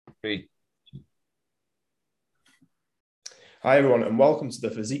Three. Hi everyone, and welcome to the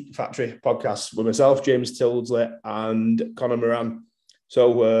Physique Factory podcast with myself, James Tildesley, and Connor Moran.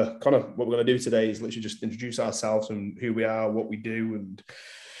 So, Connor, what we're going to do today is literally just introduce ourselves and who we are, what we do, and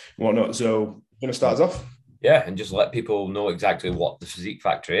whatnot. So, you want to start us off? Yeah, and just let people know exactly what the Physique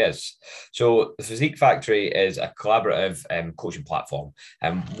Factory is. So the Physique Factory is a collaborative coaching platform.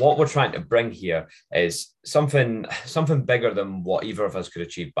 And what we're trying to bring here is something bigger than what either of us could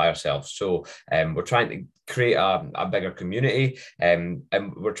achieve by ourselves. So we're trying to create a bigger community, and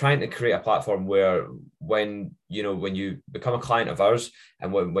we're trying to create a platform where when you become a client of ours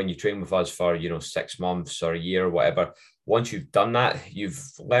and when you train with us for 6 months or a year or whatever, once you've done that, you've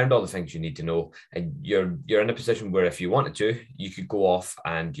learned all the things you need to know, and you're in a position where if you wanted to, you could go off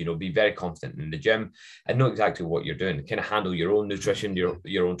and be very confident in the gym and know exactly what you're doing, kind of handle your own nutrition,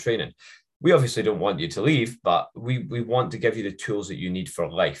 your own training. We obviously don't want you to leave, but we want to give you the tools that you need for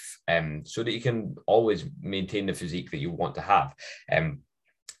life, so that you can always maintain the physique that you want to have.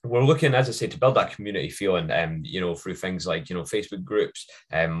 We're looking, as I say, to build that community feeling, through things like, Facebook groups,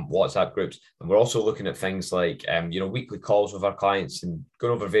 WhatsApp groups. And we're also looking at things like, weekly calls with our clients and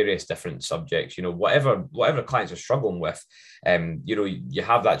going over various different subjects, whatever clients are struggling with, you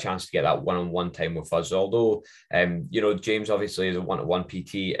have that chance to get that one-on-one time with us. Although, James obviously is a one-to-one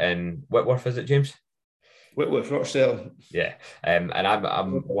PT in Whitworth, is it, James? Whitworth, Rochdale. Yeah. And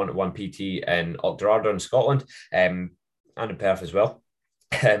I'm one-to-one PT in Auchterarder in Scotland, and in Perth as well.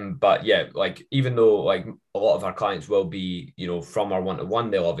 But yeah, like even though like a lot of our clients will be, from our one-to-one,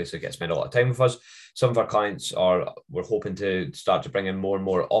 they'll obviously spend a lot of time with us. Some of our clients we're hoping to start to bring in more and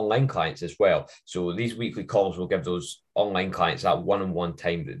more online clients as well. So these weekly calls will give those online clients that one-on-one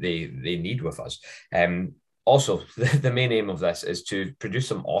time that they need with us. Also, the main aim of this is to produce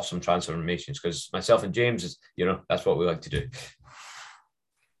some awesome transformations, because myself and James is, that's what we like to do.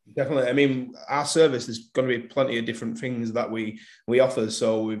 Definitely. I mean, our service, there's going to be plenty of different things that we offer.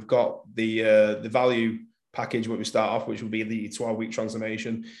 So we've got the value package where we start off, which will be the 12-week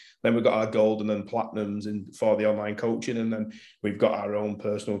transformation. Then we've got our gold and then platinums for the online coaching. And then we've got our own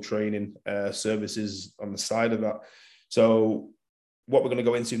personal training services on the side of that. So what we're going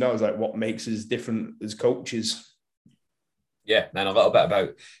to go into now is like what makes us different as coaches. Yeah, and a little bit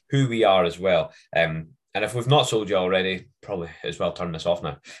about who we are as well. And if we've not sold you already, probably as well turn this off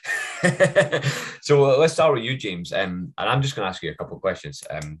now. So let's start with you, James. And I'm just going to ask you a couple of questions.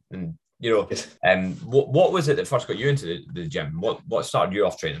 What was it that first got you into the gym? What started you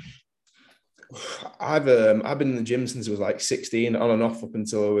off training? I've been in the gym since I was like 16, on and off up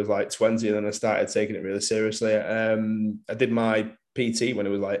until I was like 20, and then I started taking it really seriously. I did my PT when I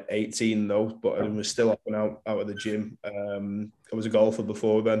was like 18 though, but I was still up and out of the gym. I was a golfer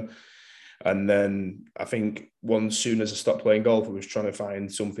before then. And then I think soon as I stopped playing golf, I was trying to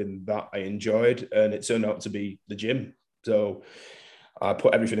find something that I enjoyed, and it turned out to be the gym. So I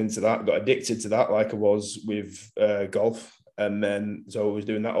put everything into that, got addicted to that like I was with golf. And then, so I was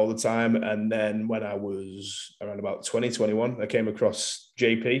doing that all the time. And then when I was around about 2021, I came across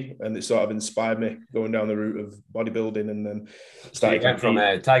JP, and it sort of inspired me going down the route of bodybuilding, and then started. So you went from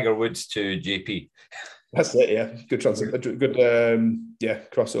Tiger Woods to JP. That's it, yeah. Good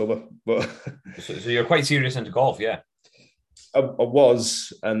crossover. But so you're quite serious into golf, yeah. I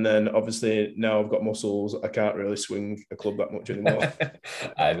was, and then obviously now I've got muscles. I can't really swing a club that much anymore.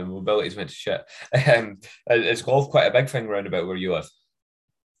 The mobility's meant to shit. Is golf quite a big thing around about where you live?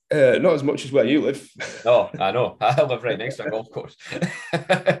 Not as much as where you live. No, I know. I live right next to a golf course.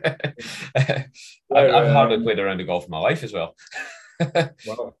 I've hardly played around a golf in my life as well.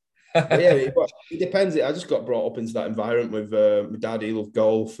 Wow. But yeah, it depends. I just got brought up into that environment with my dad. He loved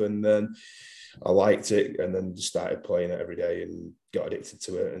golf, and then I liked it, and then just started playing it every day and got addicted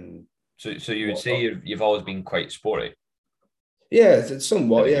to it. And so you would say you've always been quite sporty? Yeah,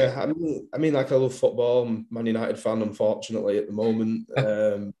 somewhat. Yeah, I mean, like I love football. I'm a Man United fan, unfortunately, at the moment.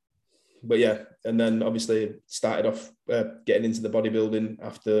 But yeah, and then obviously started off getting into the bodybuilding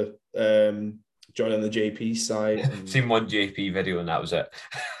after joining the JP side. Seen one JP video, and that was it.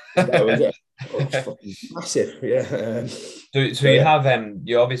 That was it. Oh, massive, yeah. So you have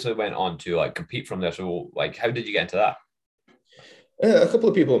you obviously went on to like compete from there. So like, how did you get into that? A couple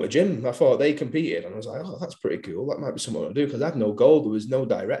of people at the gym, I thought they competed, and I was like, oh, that's pretty cool. That might be something to do, because I had no goal. There was no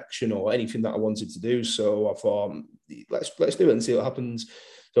direction or anything that I wanted to do. So I thought, let's do it and see what happens.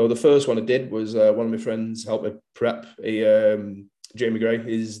 So the first one I did was one of my friends helped me prep. Jamie Gray,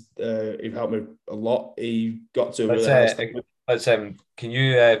 he helped me a lot. He got to can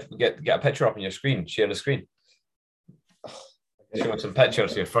you get a picture up on your screen? Share the screen. Showing some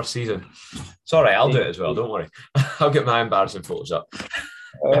pictures of your first season. It's all right, I'll do it as well. Don't worry. I'll get my embarrassing photos up.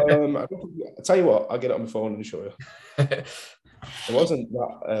 I'll tell you what, I'll get it on my phone and show you. It'd It wasn't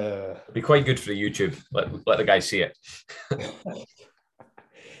that. be quite good for the YouTube. Let the guys see it.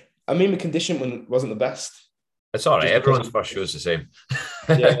 I mean, the condition wasn't the best. It's all right. Just because Everyone's first show is the same.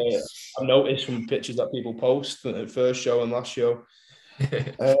 yeah, I've noticed from pictures that people post the first show and last show.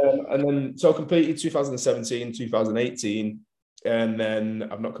 And then so I competed 2017, 2018, and then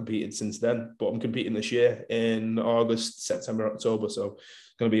I've not competed since then. But I'm competing this year in August, September, October. So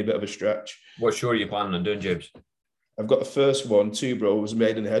it's going to be a bit of a stretch. What show are you planning on doing, James? I've got the first one, Two Bros,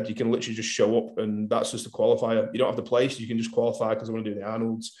 Maidenhead. You can literally just show up, and that's just a qualifier. You don't have to place; you can just qualify because I want to do the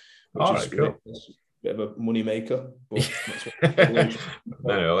Arnold's, which All is right, cool. a bit of a money maker. But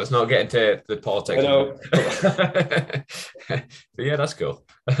no, let's not get into the politics. I know. But yeah, that's cool.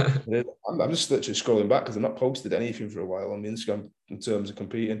 I'm just literally scrolling back because I've not posted anything for a while on Instagram in terms of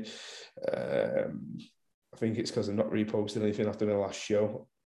competing. I think it's because I've not reposted anything after the last show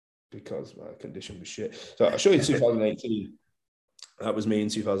because my condition was shit. So I'll show you 2018. That was me in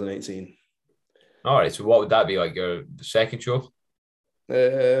 2018. All right. So what would that be like? Your second show?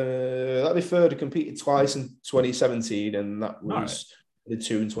 That'd be third. I competed twice in 2017, and that was the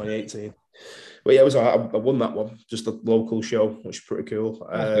two in 2018. But yeah, it was. I won that one, just a local show, which is pretty cool.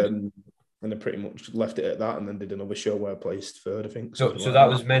 And I pretty much left it at that, and then did another show where I placed third, I think. So that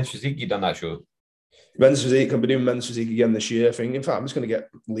was men's physique. You done that show? Men's physique. I'll be doing men's physique again this year. I think. In fact, I'm just going to get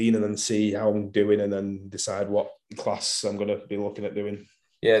lean and then see how I'm doing, and then decide what class I'm going to be looking at doing.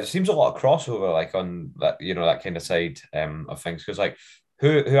 Yeah, there seems a lot of crossover, like on that, that kind of side of things. Because like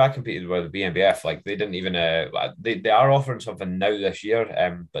who I competed with, BNBF, like they didn't even they are offering something now this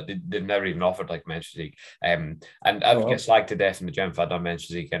year, but they've never even offered like men's physique. And I would get slagged to death in the gym if I'd done men's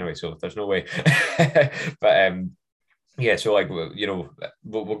physique anyway, so there's no way. But yeah, so like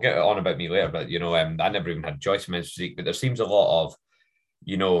we'll get on about me later, but I never even had choice of men's physique, but there seems a lot of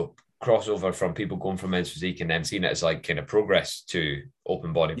crossover from people going from men's physique and then seeing it as like kind of progress to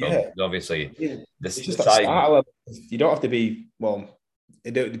open bodybuilding. Yeah. Obviously, it's just that start level. You don't have to be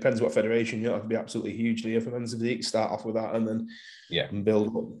it depends what federation. You don't have to be absolutely huge for men's physique. Start off with that and then and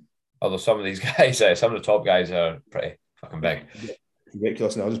build up. Although some of these guys, some of the top guys are pretty fucking big.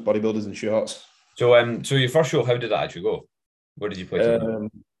 Ridiculous now, just bodybuilders in shorts. So, so your first show, how did that actually go? Where did you play?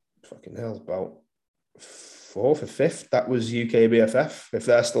 Fucking hell, about fourth or fifth. That was UK BFF, if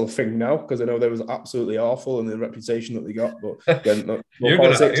they're still a thing now, because I know they was absolutely awful and the reputation that they got. But again, you're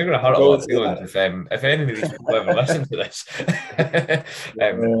gonna hurt a lot of feelings if any of these people ever listen to this,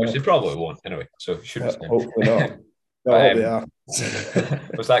 which they probably won't anyway. So shouldn't. Hopefully not. No, I hope they are.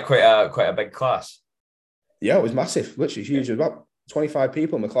 Was that quite a big class? Yeah, it was massive, literally huge. There was about 25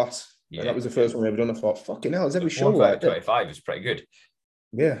 people in the class. Yeah. And that was the first one we ever done. I thought, fucking hell, is every show like 25 is pretty good.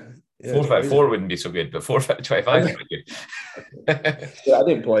 Yeah. 454 wouldn't be so good, but 425 is pretty good. Yeah, I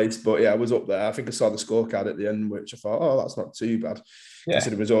didn't place, but yeah, I was up there. I think I saw the scorecard at the end, which I thought, oh, that's not too bad. Yeah.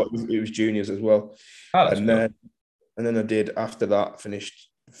 It was juniors as well. Oh, and then I did after that,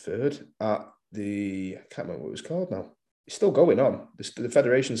 finished third at I can't remember what it was called now. It's still going on. The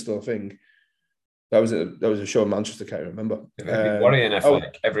federation's still a thing. That was a show in Manchester. I can't remember. It'd be worrying if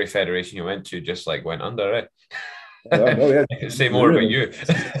like every federation you went to just like went under it. Yeah. Say more about you.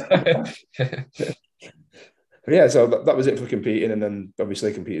 Yeah, so that was it for competing, and then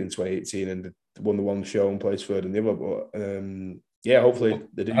obviously competed in 2018 and won the one show and placed third in the other. But yeah, hopefully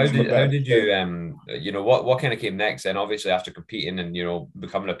they do. How did you what kind of came next? And obviously after competing and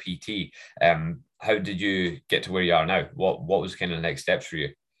becoming a PT, how did you get to where you are now? What was kind of the next steps for you?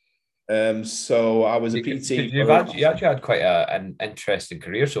 So I was a PT. You actually had quite an interesting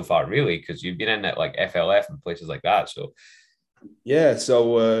career so far, really, because you've been in it like FLF and places like that. So yeah.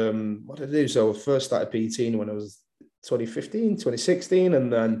 So what did I do? So I first started PTing when I was 2015, 2016,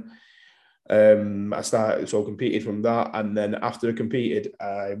 and then I competed from that. And then after I competed,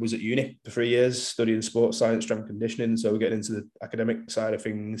 I was at uni for 3 years studying sports science, strength conditioning. So getting into the academic side of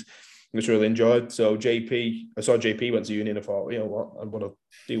things, which I really enjoyed. So I saw JP went to uni and I thought, you know what, I want to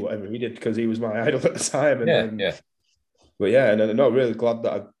do whatever he did because he was my idol at the time. But yeah, and then I'm really glad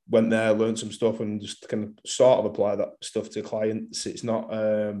that I went there, learned some stuff and just kind of sort of apply that stuff to clients. It's not,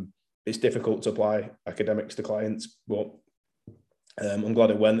 it's difficult to apply academics to clients, but I'm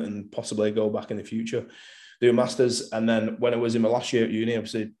glad I went and possibly go back in the future, do a master's. And then when I was in my last year at uni,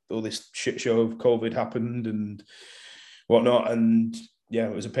 obviously all this shit show of COVID happened and whatnot. And yeah,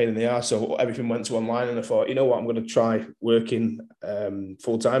 it was a pain in the ass. So everything went to online and I thought, you know what, I'm going to try working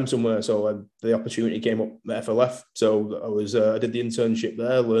full time somewhere. So the opportunity came up at FLF. So I did the internship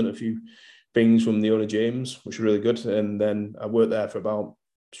there, learned a few things from the owner, James, which was really good. And then I worked there for about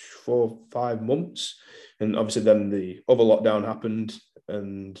 4 or 5 months. And obviously then the other lockdown happened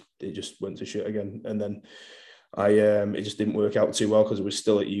and it just went to shit again. And then it just didn't work out too well because I was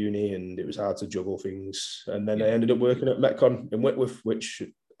still at uni and it was hard to juggle things. And then I ended up working at Metcon in Whitworth, which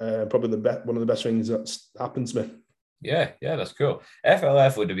probably one of the best things that's happened to me. Yeah, that's cool.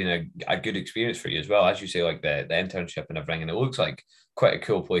 FLF would have been a good experience for you as well, as you say, like the internship and everything. And it looks like quite a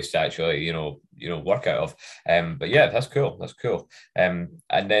cool place to actually, work out of. But yeah, that's cool. That's cool. And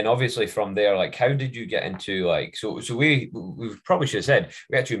then obviously from there, like, how did you get into like? So we probably should have said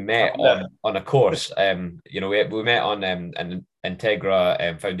we actually met on a course. We met on an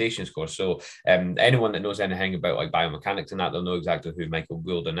Integra foundations course. So anyone that knows anything about like biomechanics and that, they'll know exactly who Michael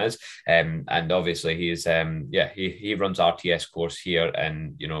Goulden is. And obviously he is he runs RTS course here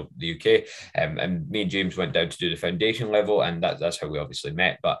in the UK. And me and James went down to do the foundation level, and that's how we obviously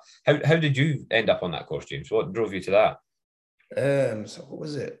met. But how did you end up on that course, James? What drove you to that? So what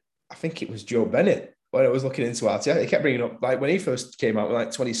was it? I think it was Joe Bennett when I was looking into RTS. He kept bringing up, like, when he first came out,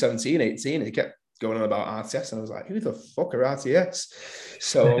 like 2017, 18, he kept going on about RTS, and I was like, who the fuck are RTS?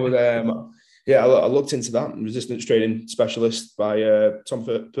 So I looked into that. Resistance training specialist by Tom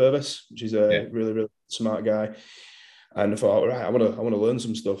Purvis, which is a really, really smart guy. And I thought, right, I want to learn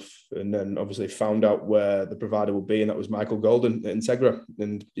some stuff. And then obviously found out where the provider would be, and that was Michael Goulden at Integra.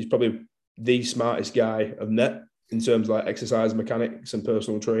 And he's probably the smartest guy I've met in terms of like exercise mechanics and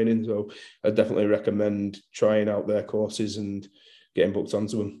personal training. So I definitely recommend trying out their courses and getting booked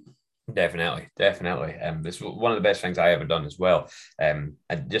onto them. Definitely. It's one of the best things I ever done as well. And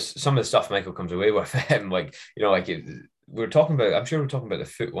just some of the stuff Michael comes away with, we were talking about, I'm sure we were talking about the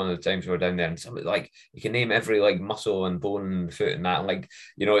foot one of the times we were down there, and something like you can name every like muscle and bone in the foot and that. And like,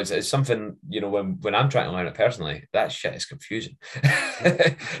 it's something, when I'm trying to learn it personally, that shit is confusing.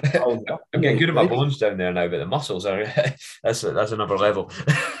 I'm getting good at my bones down there now, but the muscles are, that's another level.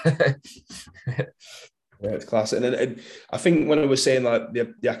 Yeah, it's class. And I think when I was saying like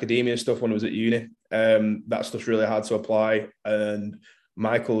the academia stuff when I was at uni, that stuff's really hard to apply. And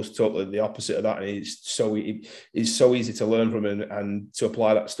Michael's totally the opposite of that. And he's so easy to learn from and to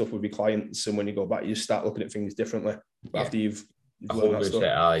apply that stuff with your clients. And when you go back, you start looking at things differently after you've learned that stuff.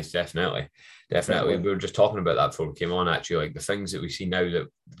 Eyes, definitely. We were just talking about that before we came on, actually, like the things that we see now that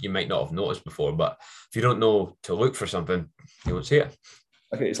you might not have noticed before. But if you don't know to look for something, you won't see it.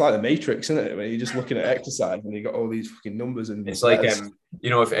 Okay, it's like the Matrix, isn't it? When you're just looking at exercise and you got all these fucking numbers and it's like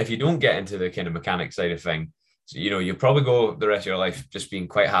if you don't get into the kind of mechanics side of thing, you probably go the rest of your life just being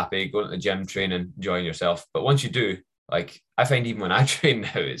quite happy, going to the gym, training, enjoying yourself. But once you do, like I find even when I train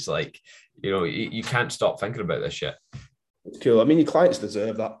now, it's like you can't stop thinking about this shit. It's cool. I mean, your clients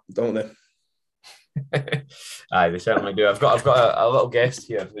deserve that, don't they? Aye, they certainly do. I've got a little guest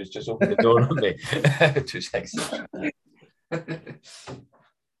here who's just opened the door on me. 2 seconds.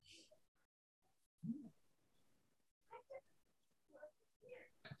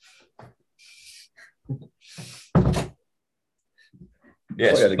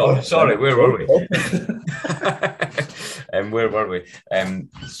 Yes. Sorry, where were we? Where were we?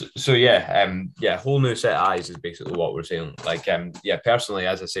 Whole new set of eyes is basically what we're saying. Like, personally,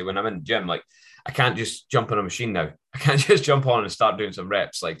 as I say, when I'm in the gym, like, I can't just jump on a machine now. I can't just jump on and start doing some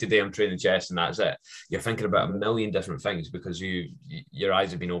reps. Like today, I'm training chest and that's it. You're thinking about a million different things because your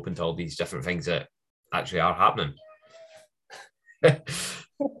eyes have been open to all these different things that actually are happening.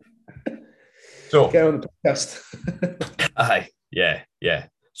 So, get on the podcast. Aye, yeah.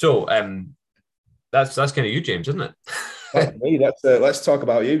 So, that's kind of you, James, isn't it? That's me. Let's talk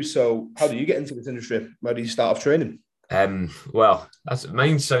about you. So, how do you get into this industry? Where do you start off training? Well,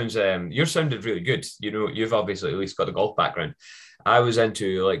 mine sounds. Yours sounded really good. You've obviously at least got the golf background. I was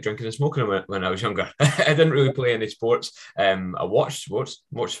into like drinking and smoking when I was younger. I didn't really play any sports. I watched sports,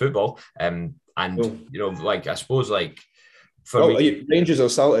 watched football, and like I suppose like for me, are you Rangers or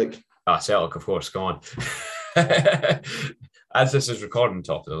Celtic? Celtic, of course. Go on. As this is recording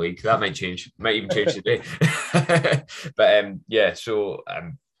top of the league, that might change. Might even change today. But so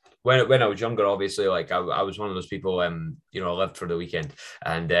when I was younger, obviously, like I was one of those people, I lived for the weekend,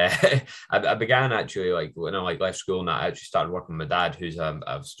 and I began actually like when I left school and I actually started working with my dad, who's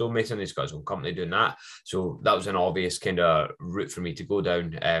a stonemason. He's got his own company doing that, so that was an obvious kind of route for me to go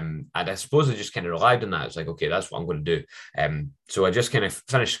down. And I suppose I just kind of relied on that. It's like, okay, that's what I'm going to do. So I just kind of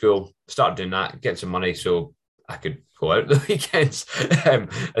finished school, started doing that, getting some money, so I could go out the weekends.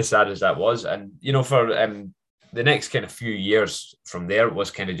 As sad as that was, and for the next kind of few years from there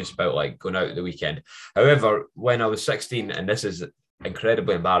was kind of just about like going out at the weekend. However, when I was 16, and this is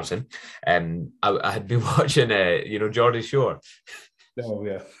incredibly embarrassing, I had been watching, Geordie Shore. Oh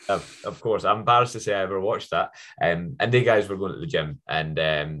yeah. Of course, I'm embarrassed to say I ever watched that. And they guys were going to the gym, and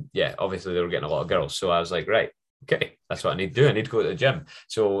obviously they were getting a lot of girls. So I was like, right, Okay, that's what I need to do. I need to go to the gym.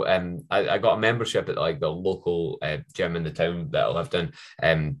 So I got a membership at like the local gym in the town that I lived in.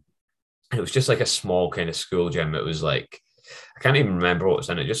 It was just like a small kind of school gym. It was like I can't even remember what was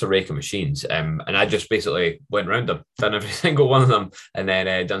in it, just a rake of machines. And I just basically went around them, done every single one of them, and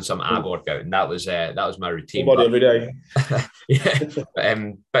then done some ab workout, and that was my Full routine. body But every day. yeah,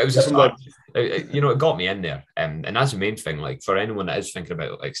 but it was a Definitely. start. It got me in there, and that's the main thing. Like for anyone that is thinking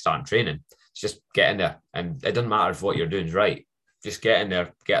about like starting training, it's just get in there, and it doesn't matter if what you're doing is right. Just get in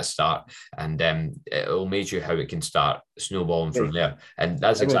there, get a start, and it'll make you how it can start snowballing from there. And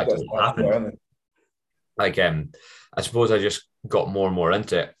that's Everyone's got exactly what start somewhere, happened. haven't Like I suppose I just got more and more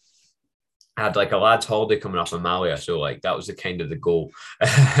into it. I had like a lad's holiday coming up in Malia, so like that was the kind of the goal.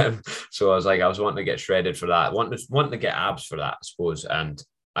 So I was wanting to get shredded for that, wanting to get abs for that, I suppose. And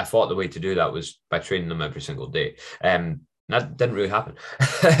I thought the way to do that was by training them every single day. That didn't really happen.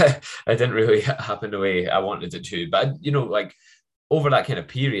 It didn't really happen the way I wanted it to. But like over that kind of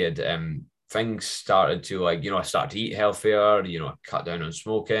period, things started to like, I started to eat healthier, I cut down on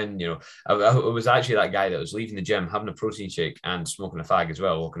smoking, I was actually that guy that was leaving the gym, having a protein shake and smoking a fag as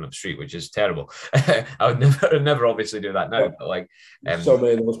well, walking up the street, which is terrible. I would never obviously do that now, they? but like, So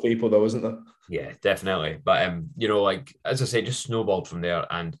many of those people, though, isn't there? yeah, definitely. But, like, as I say, just snowballed from there.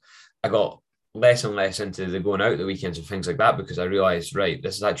 And I got less and less into the going out the weekends and things like that because I realized, right,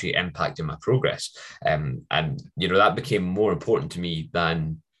 this is actually impacting my progress. And that became more important to me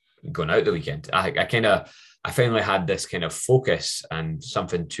than going out the weekend. I finally had this kind of focus and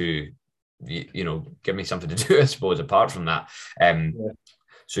something to, give me something to do, I suppose, apart from that. Yeah.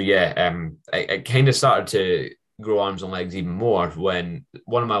 So yeah, I kind of started to grow arms and legs even more when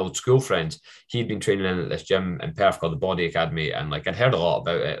one of my old school friends, he'd been training in at this gym in Perth called the Body Academy, and like I'd heard a lot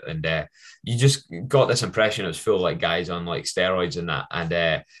about it, and you just got this impression it was full of like guys on like steroids and that,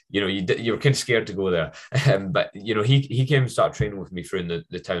 and you were kind of scared to go there, but he came and started training with me through in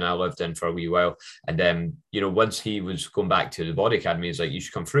the town I lived in for a wee while, and once he was going back to the Body Academy, he's like, you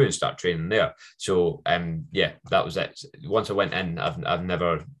should come through and start training there. So yeah, that was it. Once I went in, I've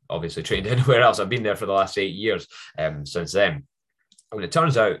never obviously trained anywhere else. I've been there for the last 8 years since then. When it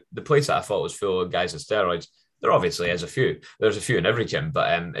turns out the place that I thought was full of guys on steroids, there obviously is a few. There's a few in every gym, but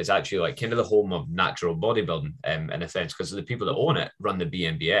it's actually like kind of the home of natural bodybuilding in a sense, because the people that own it run the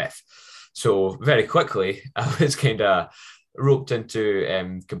BNBF. So very quickly, I was kind of roped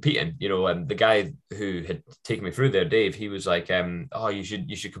into competing, and the guy who had taken me through there, Dave, he was like, oh, you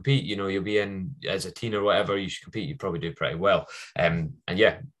should compete, you'll be in as a teen or whatever, you should compete, you probably do pretty well. And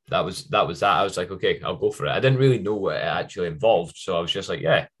yeah, that was that. I was like, okay, I'll go for it. I didn't really know what it actually involved, so I was just like,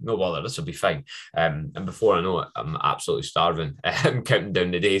 yeah, no bother, this will be fine. And before I know it, I'm absolutely starving. I'm counting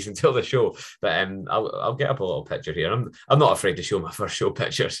down the days until the show. But I'll get up a little picture here. I'm not afraid to show my first show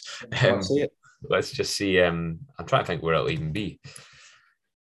pictures. Can't see it. Let's just see. I'm trying to think where it'll even be.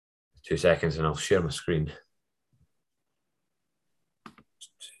 2 seconds, and I'll share my screen.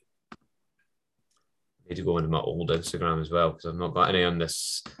 Need to go into my old Instagram as well because I've not got any on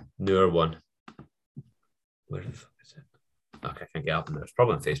this newer one. Where the fuck is it? Okay, I can't get up in there. It's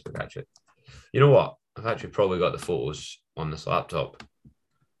probably on Facebook actually. You know what? I've actually probably got the photos on this laptop.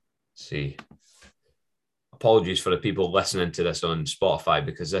 Let's see. Apologies for the people listening to this on Spotify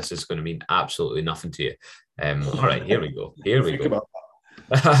because this is going to mean absolutely nothing to you. All right, here we go. Here we go.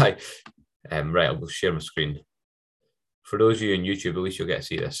 Right, I'll go share my screen. For those of you on YouTube, at least you'll get to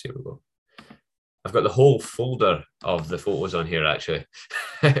see this. Here we go. I've got the whole folder of the photos on here, actually.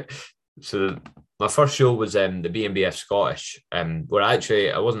 So my first show was the BNBF Scottish, where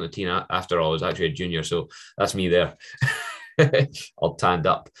I wasn't a teen after all, I was actually a junior, so that's me there, all tanned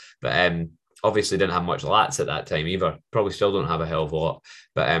up. But obviously didn't have much lats at that time either. Probably still don't have a hell of a lot.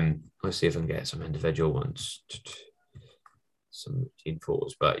 But let's see if I can get some individual ones. Some routine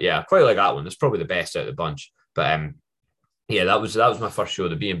photos. But yeah, I quite like that one. It's probably the best out of the bunch. But yeah, that was my first show,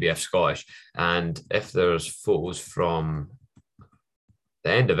 the BNBF Scottish. And if there's photos from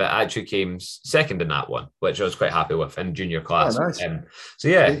the end of it, I actually came second in that one, which I was quite happy with in junior class. Oh, nice. So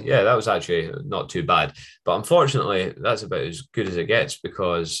yeah, that was actually not too bad. But unfortunately, that's about as good as it gets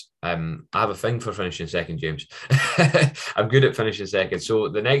because I have a thing for finishing second, James. I'm good at finishing second. So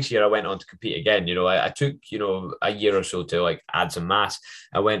the next year I went on to compete again. I took, a year or so to like add some mass.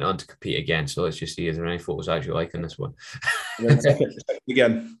 I went on to compete again. So let's just see, is there any photos I actually like in this one? Second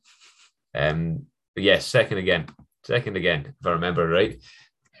again. But yes, second again, if I remember right.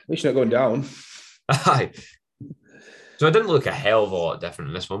 At least you're not going down. Aye. So I didn't look a hell of a lot different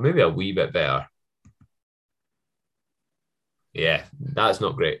in this one, maybe a wee bit better. Yeah, that's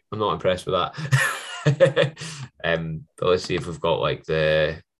not great. I'm not impressed with that. But let's see if we've got like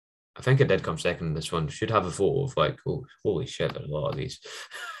the I think I did come second in this one. Should have a photo of like, oh, holy shit, there's a lot of these.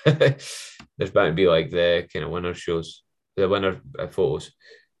 There's bound to be like the kind of winner shows, the winner photos.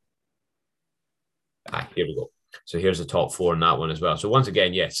 Here we go. So here's the top 4 in that one as well. So once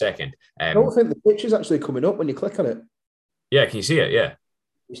again, yeah, second. I don't think the picture's actually coming up when you click on it. Yeah, can you see it? Yeah.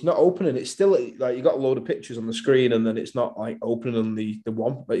 It's not opening. It's still like you got a load of pictures on the screen, and then it's not like opening on the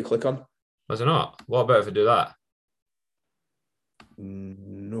one that you click on. Was it not? What about if I do that?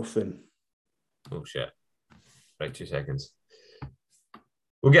 Nothing. Oh shit! Right, 2 seconds.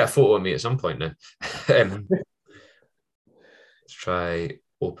 We'll get a photo of me at some point now. Let's try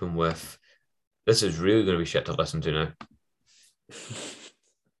open with. This is really going to be shit to listen to now.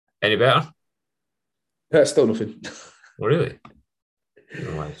 Any better? Yeah, still nothing. Oh, really? I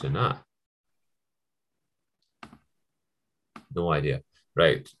don't know why it's doing that. No idea.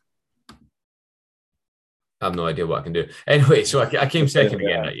 Right. I have no idea what I can do. Anyway, so I came second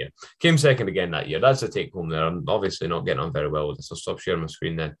again that year. That's the take home there. I'm obviously not getting on very well with this. I'll stop sharing my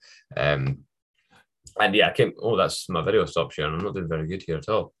screen then. And yeah, I came. Oh, that's my video. Stop sharing. I'm not doing very good here at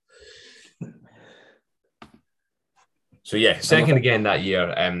all. So yeah, second again that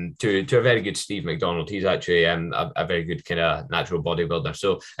year to a very good Steve McDonald. He's actually a very good kind of natural bodybuilder.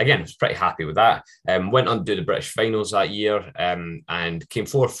 So again, I was pretty happy with that. Went on to do the British finals that year and came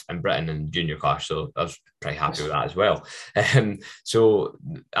 4th in Britain in junior class. So I was pretty happy with that as well. So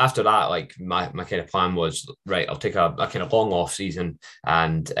after that, like my kind of plan was, right, I'll take a kind of long off season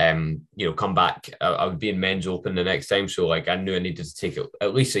and come back. I would be in men's open the next time. So like I knew I needed to take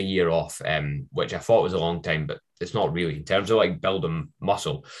at least a year off, which I thought was a long time, but it's not really in terms of like building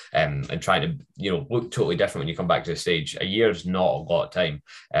muscle and trying to, look totally different when you come back to the stage. A year is not a lot of time.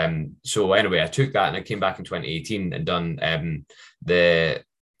 So anyway, I took that and I came back in 2018 and done the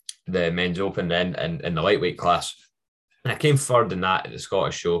men's open then in the lightweight class. And I came third in that at the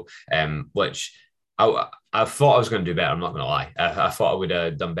Scottish show, which I thought I was going to do better. I'm not going to lie. I thought I would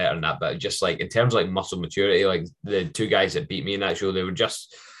have done better than that. But just like in terms of like muscle maturity, like the 2 guys that beat me in that show, they were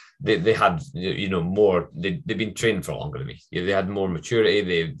just... They had more. They've been training for longer than me. They had more maturity.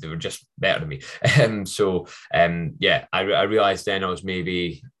 They were just better than me. I realized then I was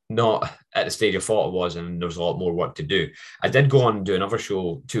maybe not at the stage I thought I was, and there was a lot more work to do. I did go on and do another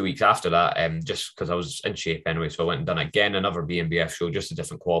show 2 weeks after that, just because I was in shape anyway. So I went and done again another BNBF show, just a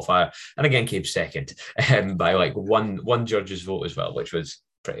different qualifier, and again came second by like one judge's vote as well, which was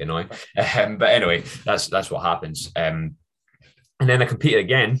pretty annoying. But anyway, that's what happens. And then I competed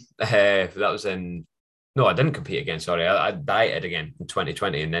again. I didn't compete again. Sorry, I dieted again in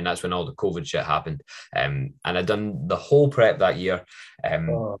 2020, and then that's when all the COVID shit happened. And I done the whole prep that year.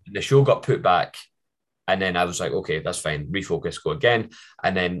 The show got put back, and then I was like, okay, that's fine. Refocus, go again.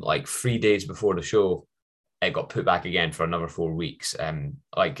 And then like 3 days before the show, it got put back again for another 4 weeks.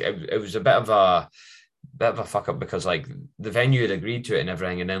 It was a bit of a fuck up because like the venue had agreed to it and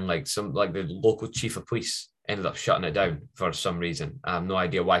everything, and then like the local chief of police ended up shutting it down for some reason. I have no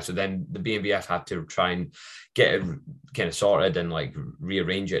idea why. So then the BNBF had to try and get it kind of sorted and like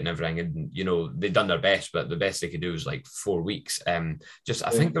rearrange it and everything. And, they'd done their best, but the best they could do was like 4 weeks. I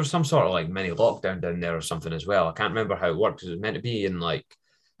think there was some sort of like mini lockdown down there or something as well. I can't remember how it worked because it was meant to be in like,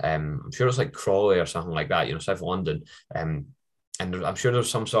 I'm sure it was like Crawley or something like that, south of London. And I'm sure there was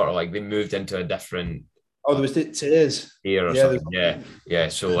some sort of like, they moved into a different, there was tiers here or something. Yeah.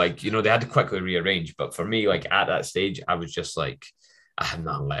 So like, they had to quickly rearrange. But for me, like at that stage, I was just like, I had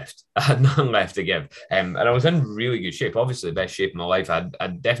nothing left. I had nothing left to give. And I was in really good shape, obviously the best shape of my life.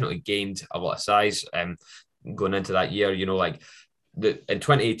 I'd definitely gained a lot of size going into that year, in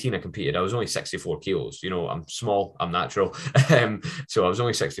 2018 I competed, I was only 64 kilos. I'm small, I'm natural. So I was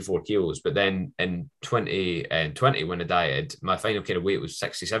only 64 kilos. But then in 2020, when I dieted, my final kind of weight was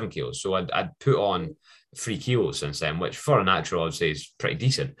 67 kilos. So I'd put on 3 kilos since then, which for a natural, I would say is pretty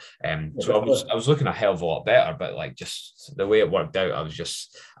decent. So I was looking a hell of a lot better, but like just the way it worked out,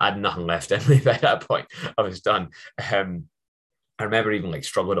 I had nothing left in me by that point. I was done. I remember even like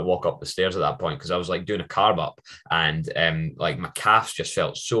struggling to walk up the stairs at that point because I was like doing a carb up and like my calves just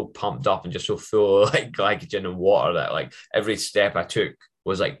felt so pumped up and just so full of like glycogen and water that like every step I took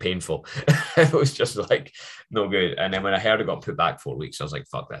was like painful. It was just like no good. And then when I heard it got put back 4 weeks, I was like,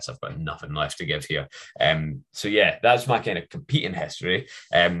 fuck this, I've got nothing left to give here. So yeah, that's my kind of competing history.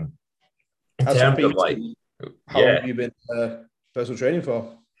 In terms of like, how long have you been personal training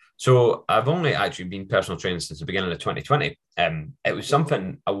for? So I've only actually been personal training since the beginning of 2020. It was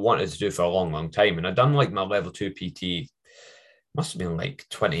something I wanted to do for a long, long time. And I'd done like my level 2 PT must have been like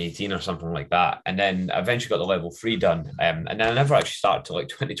 2018 or something like that. And then I eventually got the level 3 done. And then I never actually started till like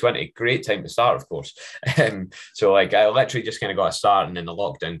 2020. Great time to start, of course. So like I literally just kind of got a start, and then the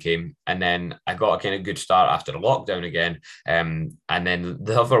lockdown came. And then I got a kind of good start after the lockdown again. And then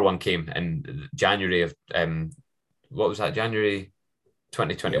the other one came in January of what was that? January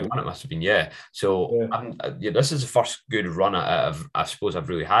 2021, Yeah. it must have been, yeah. So Yeah. yeah, this is the first good run I suppose I've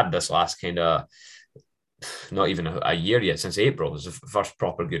really had this last kind of not even a year yet, since April was the first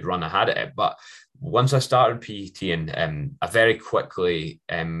proper good run I had at it. But once I started PETing, I very quickly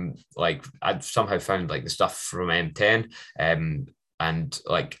like I somehow found like the stuff from M10, and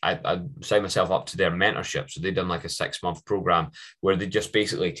like I signed myself up to their mentorship. So they done like a 6 month program where they just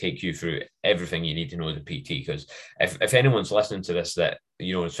basically take you through everything you need to know as a PT. Because if anyone's listening to this that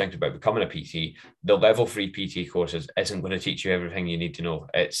is thinking about becoming a PT, the level 3 PT courses isn't going to teach you everything you need to know.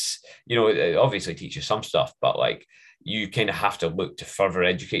 It's it obviously teaches some stuff, but like you kind of have to look to further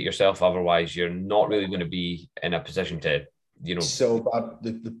educate yourself. Otherwise, you're not really going to be in a position to so bad,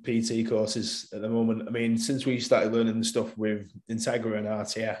 the PT courses at the moment. I mean, since we started learning the stuff with Integra and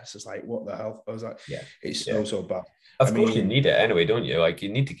RTS, it's like, what the hell? I was like, yeah, it's yeah. so bad. Of course, you need it anyway, don't you? Like, you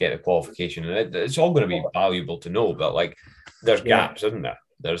need to get a qualification, and it's all going to be valuable to know. But like, there's gaps, isn't there?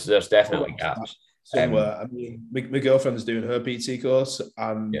 There's definitely gaps. Somewhere. I mean, my girlfriend's doing her PT course,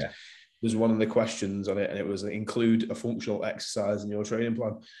 and Yeah. there's one of the questions on it, and it was include a functional exercise in your training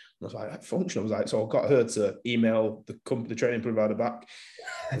plan. And I was like, functional? I was like, so I got her to email the training provider back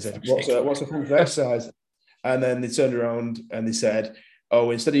and said, what's a functional exercise? And then they turned around and they said,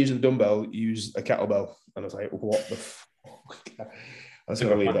 oh, instead of using a dumbbell, use a kettlebell. And I was like, what the fuck? I was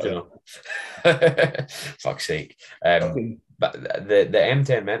going to leave that. Fuck's sake. But the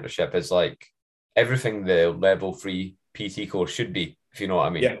M10 mentorship is like everything the level 3 PT course should be, if you know what I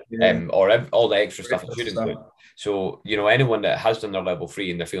mean. Or all the extra stuff it should include. So, anyone that has done their level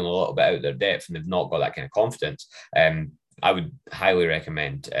 3 and they're feeling a little bit out of their depth and they've not got that kind of confidence, I would highly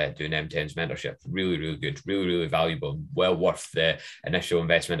recommend doing M10's mentorship. Really, really good, really, really valuable, well worth the initial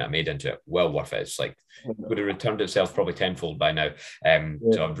investment I made into it. Well worth it. It's like would have returned itself probably tenfold by now.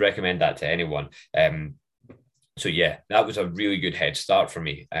 So I'd recommend that to anyone. So yeah, that was a really good head start for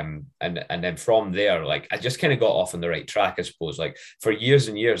me. And then from there, like I just kind of got off on the right track, I suppose. Like for years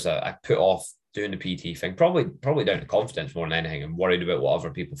and years, I put off doing the PT thing, probably down to confidence more than anything, and worried about what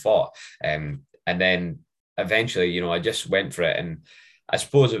other people thought. And then eventually, I just went for it. And I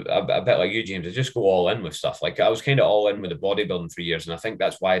suppose a bit like you, James, I just go all in with stuff. Like I was kind of all in with the bodybuilding for years, and I think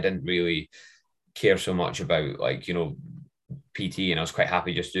that's why I didn't really care so much about like PT, and I was quite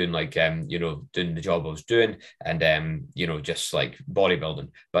happy just doing like doing the job I was doing, and just like bodybuilding.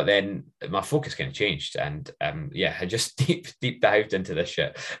 But then my focus kind of changed, and I just deep dived into this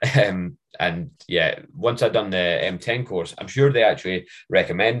shit. And yeah, once I'd done the M10 course, I'm sure they actually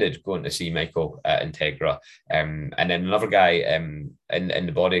recommended going to see Michael at Integra. And then another guy in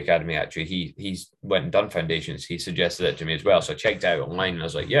the Body Academy, actually, he's went and done foundations. He suggested it to me as well. So I checked out online and I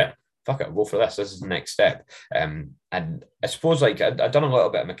was like, yeah, fuck it, I'll go for this. This is the next step. And I suppose like I'd done a little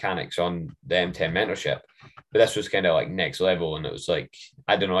bit of mechanics on the M10 mentorship, but this was kind of like next level. And it was like,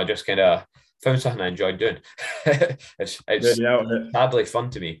 I don't know, I just kind of found something I enjoyed doing. It's sadly fun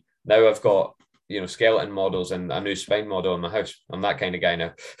to me. Now I've got, skeleton models and a new spine model in my house. I'm that kind of guy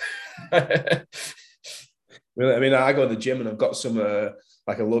now. Really? I mean, I go to the gym and I've got some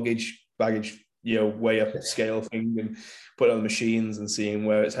like a baggage, weigh up scale thing and put it on the machines and seeing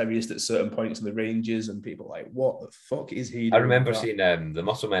where it's heaviest at certain points in the ranges, and people are like, what the fuck is he doing? I remember seeing the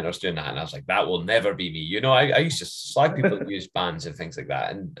muscle mentors doing that, and I was like, that will never be me. I used to slag people that use bands and things like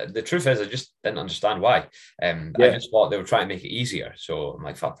that, and the truth is I just didn't understand why. I just thought they were trying to make it easier, so I'm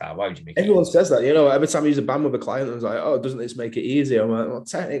like, fuck that, why would you make it Everyone says that, every time I use a band with a client, I was like, oh, doesn't this make it easier? I'm like, well,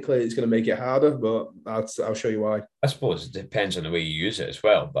 technically it's going to make it harder, but I'll show you why. I suppose it depends on the way you use it as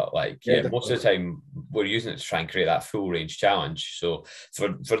well, but like most of the time we're using it to try and create that full range challenge. So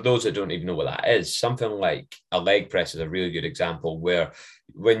for those that don't even know what that is, something like a leg press is a really good example, where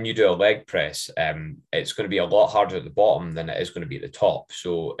when you do a leg press, it's going to be a lot harder at the bottom than it is going to be at the top.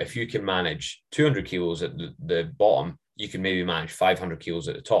 So if you can manage 200 kilos at the bottom, you can maybe manage 500 kilos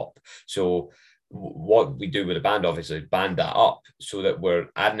at the top. So what we do with the band, obviously, band that up so that we're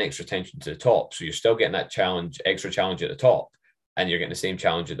adding extra tension to the top. So you're still getting that extra challenge at the top, and you're getting the same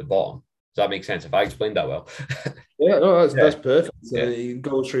challenge at the bottom. Does that make sense? If I explained that well? Yeah, no, that's perfect. So you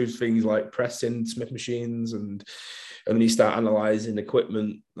go through things like pressing, Smith machines, and then you start analyzing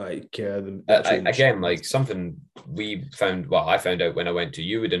equipment like again, like something we found. Well, I found out when I went to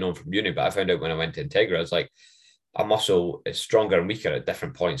you. Would have known from uni, but I found out when I went to Integra. I was like, a muscle is stronger and weaker at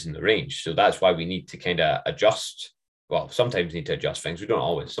different points in the range. So that's why we need to kind of adjust well, sometimes need to adjust things. We don't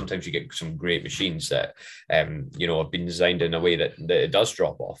always. Sometimes you get some great machines that, you know, have been designed in a way that it does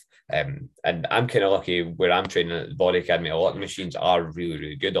drop off. And I'm kind of lucky where I'm training at the Body Academy. A lot of the machines are really,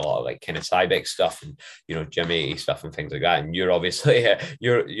 really good. A lot of like kind of Cybex stuff and, you know, Gym 80 stuff and things like that. And you're obviously,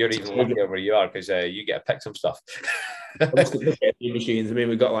 you're even luckier where you are because you get to pick some stuff. I'm just looking at new machines. I mean,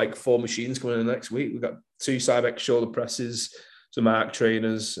 we've got like 4 machines coming in the next week. We've got 2 Cybex shoulder presses, some arc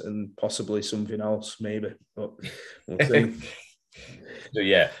trainers, and possibly something else, maybe. But we'll see.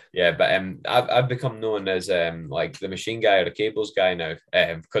 So but I've become known as like the machine guy or the cables guy now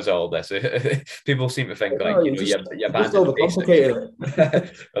because of all this. People seem to think like you abandon the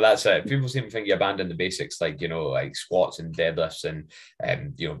basics. Well, that's it. People seem to think you abandon the basics, like, you know, like squats and deadlifts and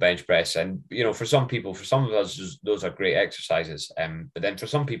you know, bench press, and you know, for some people, for some of us, those are great exercises. But then for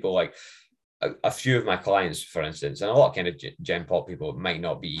some people, like a few of my clients, for instance, and a lot of kind of gen pop people, it might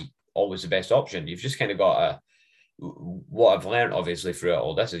not be always the best option. You've just kind of got to. What I've learned, obviously, throughout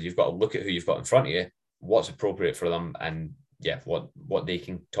all this is you've got to look at who you've got in front of you, what's appropriate for them, and what they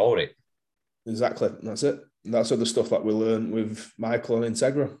can tolerate. Exactly. That's it. That's other stuff that we learn with Michael and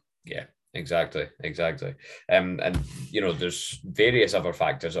Integra. Yeah, exactly. And you know, there's various other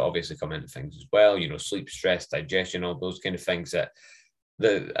factors that obviously come into things as well. You know, sleep, stress, digestion, all those kind of things that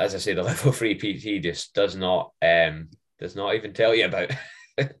as I say, the level 3 PT just does not even tell you about.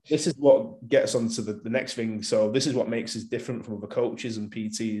 This is what gets onto the next thing. So this is what makes us different from other coaches and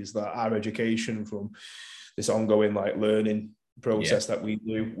PTs, that our education from this ongoing like learning process that we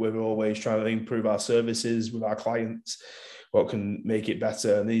do. We're always trying to improve our services with our clients, what can make it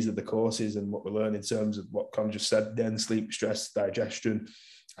better. And these are the courses and what we learn in terms of what Con just said then: sleep, stress, digestion,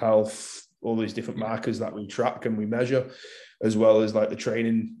 health, all these different markers that we track and we measure, as well as like the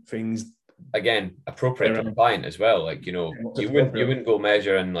training things. Again, appropriate to the client as well. Like, you know, you wouldn't go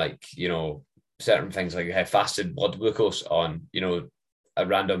measuring like, you know, certain things like fasted blood glucose on, you know, a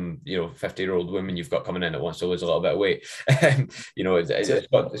random, you know, 50-year-old woman you've got coming in that wants to lose a little bit of weight. You know,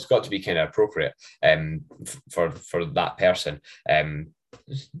 it's got to be kind of appropriate for that person.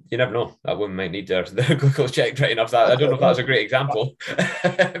 You never know, that woman might need their glucose checked right enough. That I don't know if that's a great example.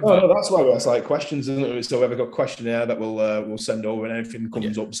 No, that's why we ask like questions, isn't it? So we've got a questionnaire that we'll send over, and anything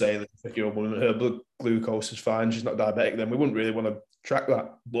comes up, say that if your woman, her blood glucose is fine, she's not diabetic, then we wouldn't really want to track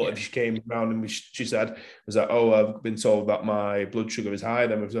that. But if she came around and she said, was that, oh, I've been told that my blood sugar is high,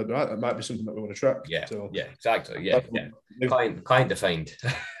 then we've said, right, that might be something that we want to track. Exactly. Client defined,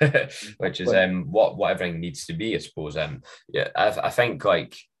 which is what everything needs to be, I suppose. I think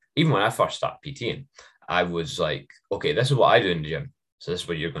like even when I first started PTing, I was like, okay, this is what I do in the gym, so this is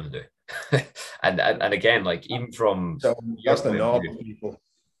what you're going to do. and again, like even from that's the normal people.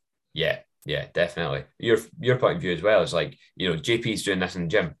 Yeah, definitely. Your point of view as well is like, you know, JP's doing this in the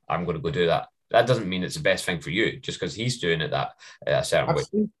gym, I'm going to go do that. That doesn't mean it's the best thing for you just because he's doing it that a certain way.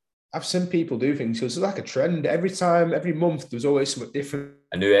 I've seen people do things. So it's like a trend. Every month, there's always something different.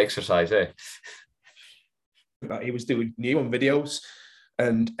 A new exercise, that he was doing new on videos,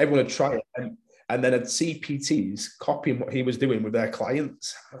 and everyone would try it. And then I'd see PTs copying what he was doing with their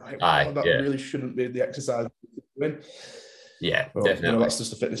clients. I'm like, really shouldn't be the exercise doing. Yeah, definitely. You know, that's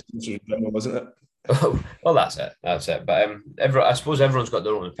just a fitness industry in general, isn't it? Well, that's it. But I suppose everyone's got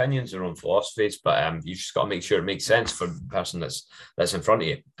their own opinions, their own philosophies, but you just got to make sure it makes sense for the person that's in front of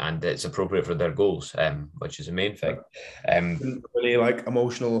you and it's appropriate for their goals, which is the main thing. Any like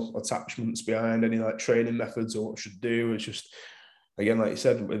emotional attachments behind any like training methods or what we should do. It's just, again, like you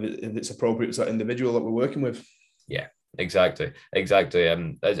said, if it's appropriate to that individual that we're working with. Yeah. Exactly.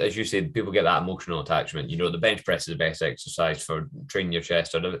 As you said, people get that emotional attachment. You know, the bench press is the best exercise for training your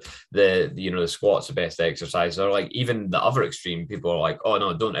chest, or the squat's the best exercise. Or like even the other extreme, people are like, oh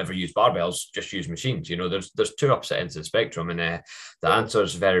no, don't ever use barbells, just use machines. You know, there's two opposite ends of the spectrum, and the answer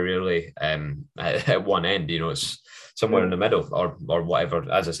is very rarely at one end. You know, it's somewhere in the middle, or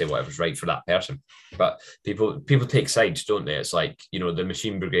whatever. As I say, whatever's right for that person. But people take sides, don't they? It's like, you know, the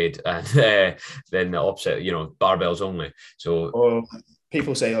machine brigade, and then the opposite. You know, barbells only. So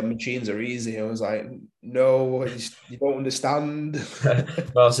people say machines are easy. I was like, no, you don't understand.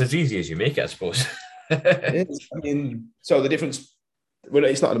 Well, it's as easy as you make it, I suppose. It is. I mean, so the difference, well,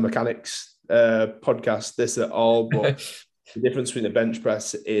 it's not a mechanics podcast, this at all, but the difference between the bench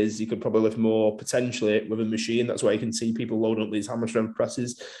press is you could probably lift more potentially with a machine. That's why you can see people loading up these hammer strength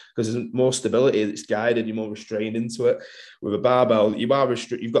presses, because there's more stability, it's guided, you're more restrained into it. With a barbell, you've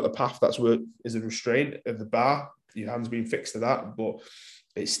got the path that's where is a restraint of the bar, your hands being fixed to that, but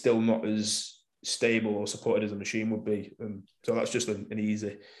it's still not as stable or supported as a machine would be. So that's just an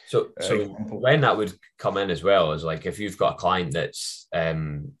easy. So when that would come in as well is like if you've got a client that's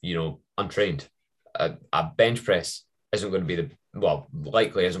untrained, a bench press isn't going to be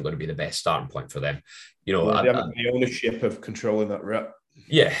likely isn't going to be the best starting point for them. You know, they haven't the ownership of controlling that rep.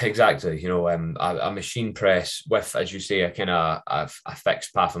 yeah, exactly. You know, a machine press with, as you say, a kind of a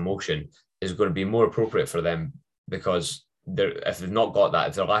fixed path of motion is going to be more appropriate for them because if they've not got that,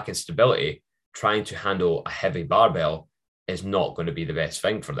 if they're lacking stability, trying to handle a heavy barbell is not going to be the best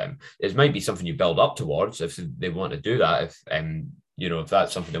thing for them. It might be something you build up towards if they want to do that. If you know, if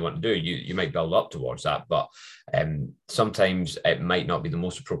that's something they want to do, you might build up towards that. But sometimes it might not be the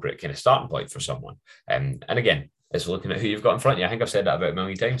most appropriate kind of starting point for someone. And again, it's looking at who you've got in front of you. I think I've said that about a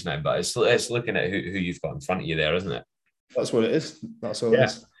million times now, but it's looking at who you've got in front of you there, isn't it? That's what it is. That's all it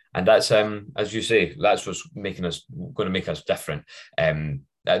is. And that's as you say, that's what's going to make us different.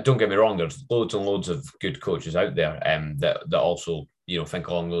 Don't get me wrong, there's loads and loads of good coaches out there that also, you know, think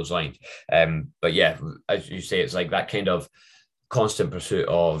along those lines. But yeah, as you say, it's like that kind of constant pursuit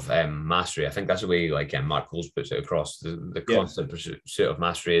of mastery. I think that's the way like Mark Coles puts it across. The constant pursuit of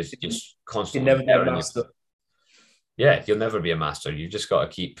mastery is just constantly. You never be a master. Yeah, you'll never be a master. You've just got to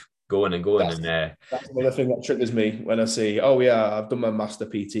keep going and going. That's another thing that triggers me when I see, oh yeah, I've done my master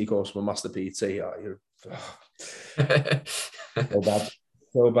PT course, my master PT.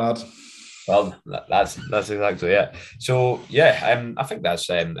 So bad. Well, that's exactly it. So yeah, I think that's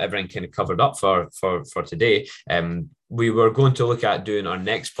everything kind of covered up for today. We were going to look at doing our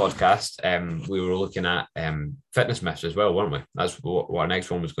next podcast. We were looking at fitness myths as well, weren't we? That's what our next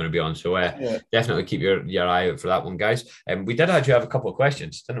one was going to be on. So definitely keep your eye out for that one, guys. We did actually have a couple of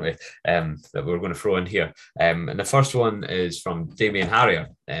questions, didn't we? That we were going to throw in here. And the first one is from Damien Harrier,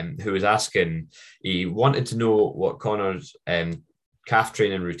 who was asking. He wanted to know what Connor's calf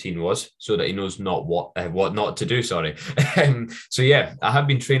training routine was, so that he knows what not to do. Sorry. So yeah, I have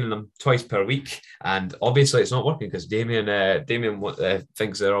been training them twice per week, and obviously it's not working because Damien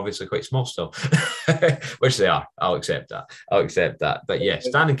thinks they're obviously quite small still, which they are. I'll accept that. But yeah,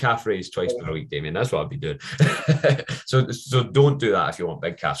 standing calf raise twice per week, Damien. That's what I've been doing. So don't do that if you want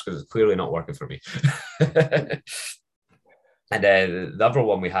big calves, because it's clearly not working for me. And the other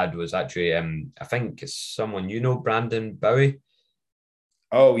one we had was actually I think it's someone Brandon Bowie.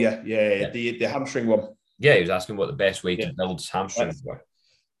 Oh yeah. The hamstring one. Yeah, he was asking what the best way to build hamstrings were.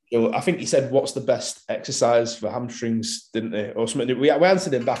 So I think he said, "What's the best exercise for hamstrings?" Didn't they, or something? We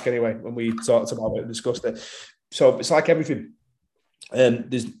answered him back anyway when we talked about it and discussed it. So it's like everything.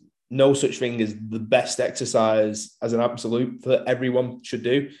 There's no such thing as the best exercise as an absolute that everyone should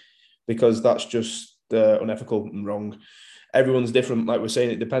do, because that's just unethical and wrong. Everyone's different. Like we're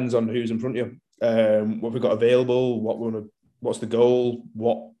saying, it depends on who's in front of you, what we've got available, what's the goal,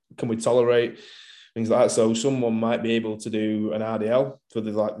 what can we tolerate, things like that. So someone might be able to do an RDL for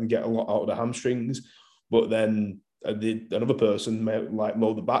get a lot out of the hamstrings, but then another person might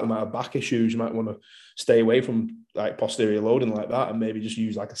mow the back, they might have back issues, you might want to stay away from like posterior loading like that and maybe just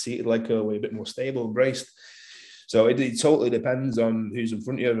use like a seated leg curl where you're a bit more stable and braced. So it totally depends on who's in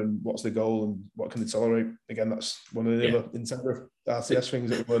front of you and what's the goal and what can they tolerate. Again, that's one of the other incentive RCS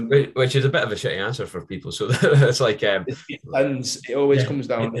things that we learned. Which is a bit of a shitty answer for people. So it's like... it depends. It always comes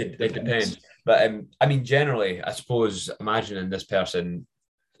down. It depends. But I mean, generally, I suppose, imagining this person,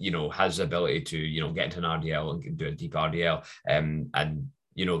 has the ability to, get into an RDL and do a deep RDL. And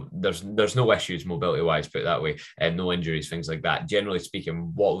there's no issues mobility wise, put it that way, and no injuries, things like that. Generally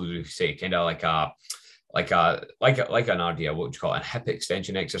speaking, what would we say? Kind of like an RDL, what would you call it? A hip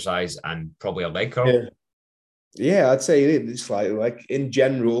extension exercise and probably a leg curl. Yeah, I'd say it's like in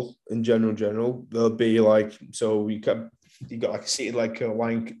general, there'll be you got like a seated leg curl,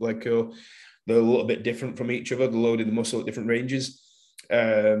 lying leg curl. They're a little bit different from each other. They're loading the muscle at different ranges.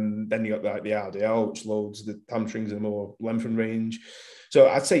 Then you got like the RDL, which loads the hamstrings in a more lengthened range. So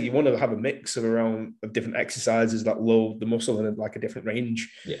I'd say you want to have a mix of different exercises that load the muscle in like a different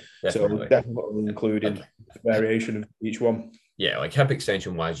range. Yeah, definitely. So definitely including variation of each one. Yeah, like hip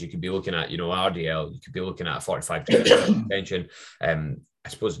extension wise, you could be looking at, RDL, you could be looking at a 45 degree extension. I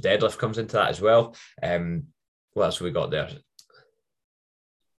suppose deadlift comes into that as well. What else have we got there?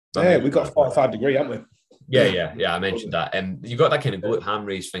 Yeah, we got 45 degree, haven't we? Yeah. I mentioned that. You got that kind of glute ham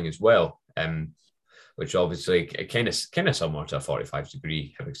raise thing as well. Which obviously kind of similar to a 45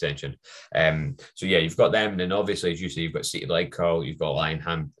 degree hip extension. So yeah, you've got them, and then obviously, as you say, you've got seated leg curl, you've got lying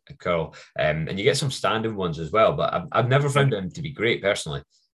hand curl, and you get some standing ones as well. But I've never found them to be great personally.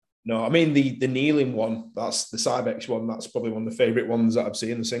 No, I mean the kneeling one, that's the Cybex one. That's probably one of the favourite ones that I've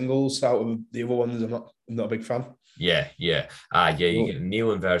seen, the singles. Out of the other ones, I'm not a big fan. Yeah. You get a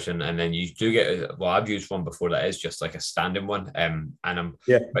kneeling version, and then you do get. Well, I've used one before that is just like a standing one, and I'm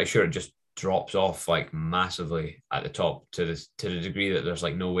pretty sure it just drops off like massively at the top to the degree that there's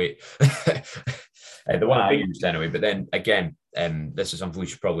like no weight. The one I used anyway. But then again, this is something we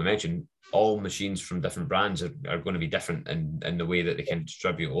should probably mention. All machines from different brands are going to be different in the way that they can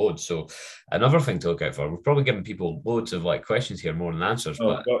distribute loads. So another thing to look out for. We've probably given people loads of like questions here more than answers,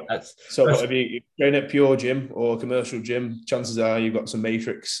 but if you train at Pure Gym or commercial gym, chances are you've got some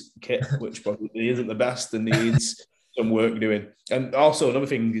Matrix kit, which probably isn't the best and needs some work doing. And also another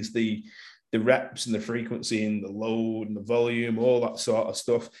thing is the reps and the frequency and the load and the volume, all that sort of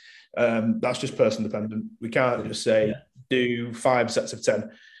stuff. That's just person dependent. We can't just say do 5 sets of 10.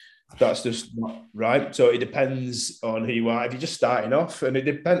 That's just not right. So it depends on who you are. If you're just starting off, and it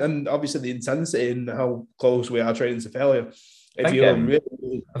depends, and obviously the intensity and how close we are training to failure. I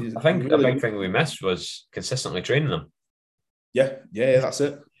think a big thing we missed was consistently training them. Yeah, that's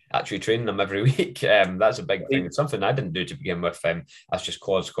it. Actually training them every week. That's a big thing. It's something I didn't do to begin with. That's just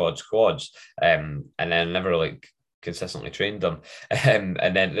quads. And then never like consistently trained them. And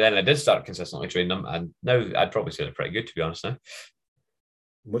then I did start consistently training them. And now I'd probably say they're pretty good, to be honest now.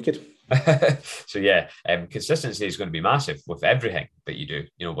 Wicked. So yeah, consistency is going to be massive with everything that you do.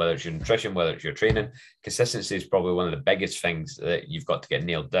 You know, whether it's your nutrition, whether it's your training, consistency is probably one of the biggest things that you've got to get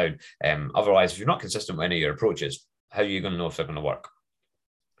nailed down. Otherwise, if you're not consistent with any of your approaches, how are you going to know if they're going to work?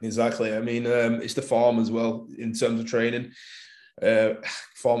 Exactly. I mean, it's the form as well in terms of training.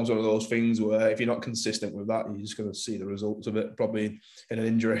 Form's one of those things where if you're not consistent with that, you're just going to see the results of it probably in an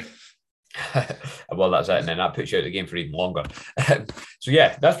injury. Well, that's it, and then that puts you out of the game for even longer. So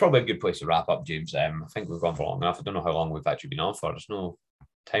yeah, that's probably a good place to wrap up, James. I think we've gone for long enough. I don't know how long we've actually been on for. There's no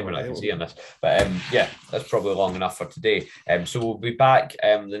timer I can see on this, but yeah, that's probably long enough for today. So we'll be back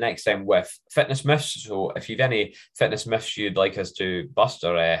the next time with fitness myths. So if you've any fitness myths you'd like us to bust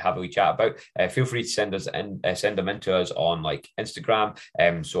or have a wee chat about, feel free to send them into us on like Instagram.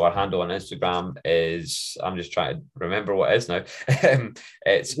 So our handle on Instagram is, I'm just trying to remember what it is now.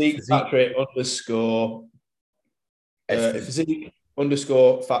 It's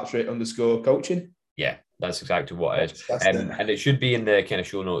Physique_factory_coaching. Yeah, that's exactly what it is. And it should be in the kind of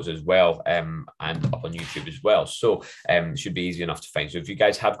show notes as well, and up on YouTube as well. So it should be easy enough to find. So if you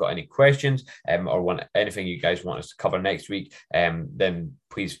guys have got any questions or want anything you guys want us to cover next week, then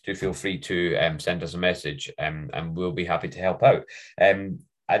please do feel free to send us a message, and we'll be happy to help out. And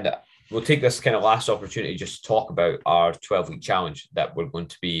we'll take this kind of last opportunity just to talk about our 12-week challenge that we're going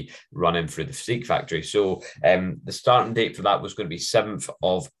to be running through the Physique Factory. So the starting date for that was going to be 7th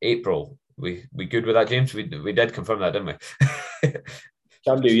of April. We good with that, James? We did confirm that, didn't we?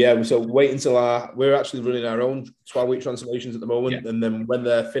 Can do, yeah. So wait until we're actually running our own 12-week transformations at the moment, and then when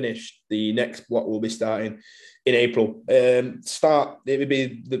they're finished, the next block will be starting in April. It would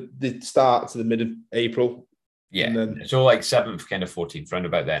be the start to the mid of April. Yeah, then, so like 7th, kind of 14th, round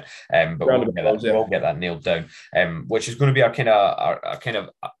about then. But we'll get that nailed down, which is going to be our kind of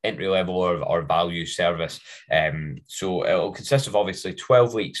entry level or value service. So it'll consist of obviously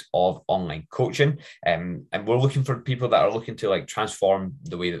 12 weeks of online coaching, and we're looking for people that are looking to like transform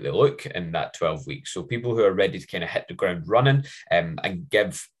the way that they look in that 12 weeks. So people who are ready to kind of hit the ground running, and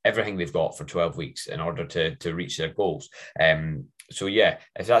give everything they've got for 12 weeks in order to reach their goals. So yeah,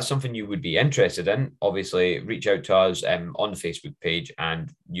 if that's something you would be interested in, obviously reach out to us on the Facebook page,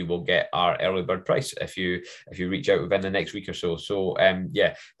 and you will get our early bird price if you reach out within the next week or so. So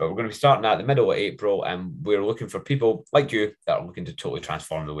yeah, but we're going to be starting at the middle of April, and we're looking for people like you that are looking to totally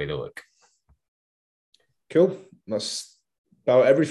transform the way they look. Cool. That's about everything.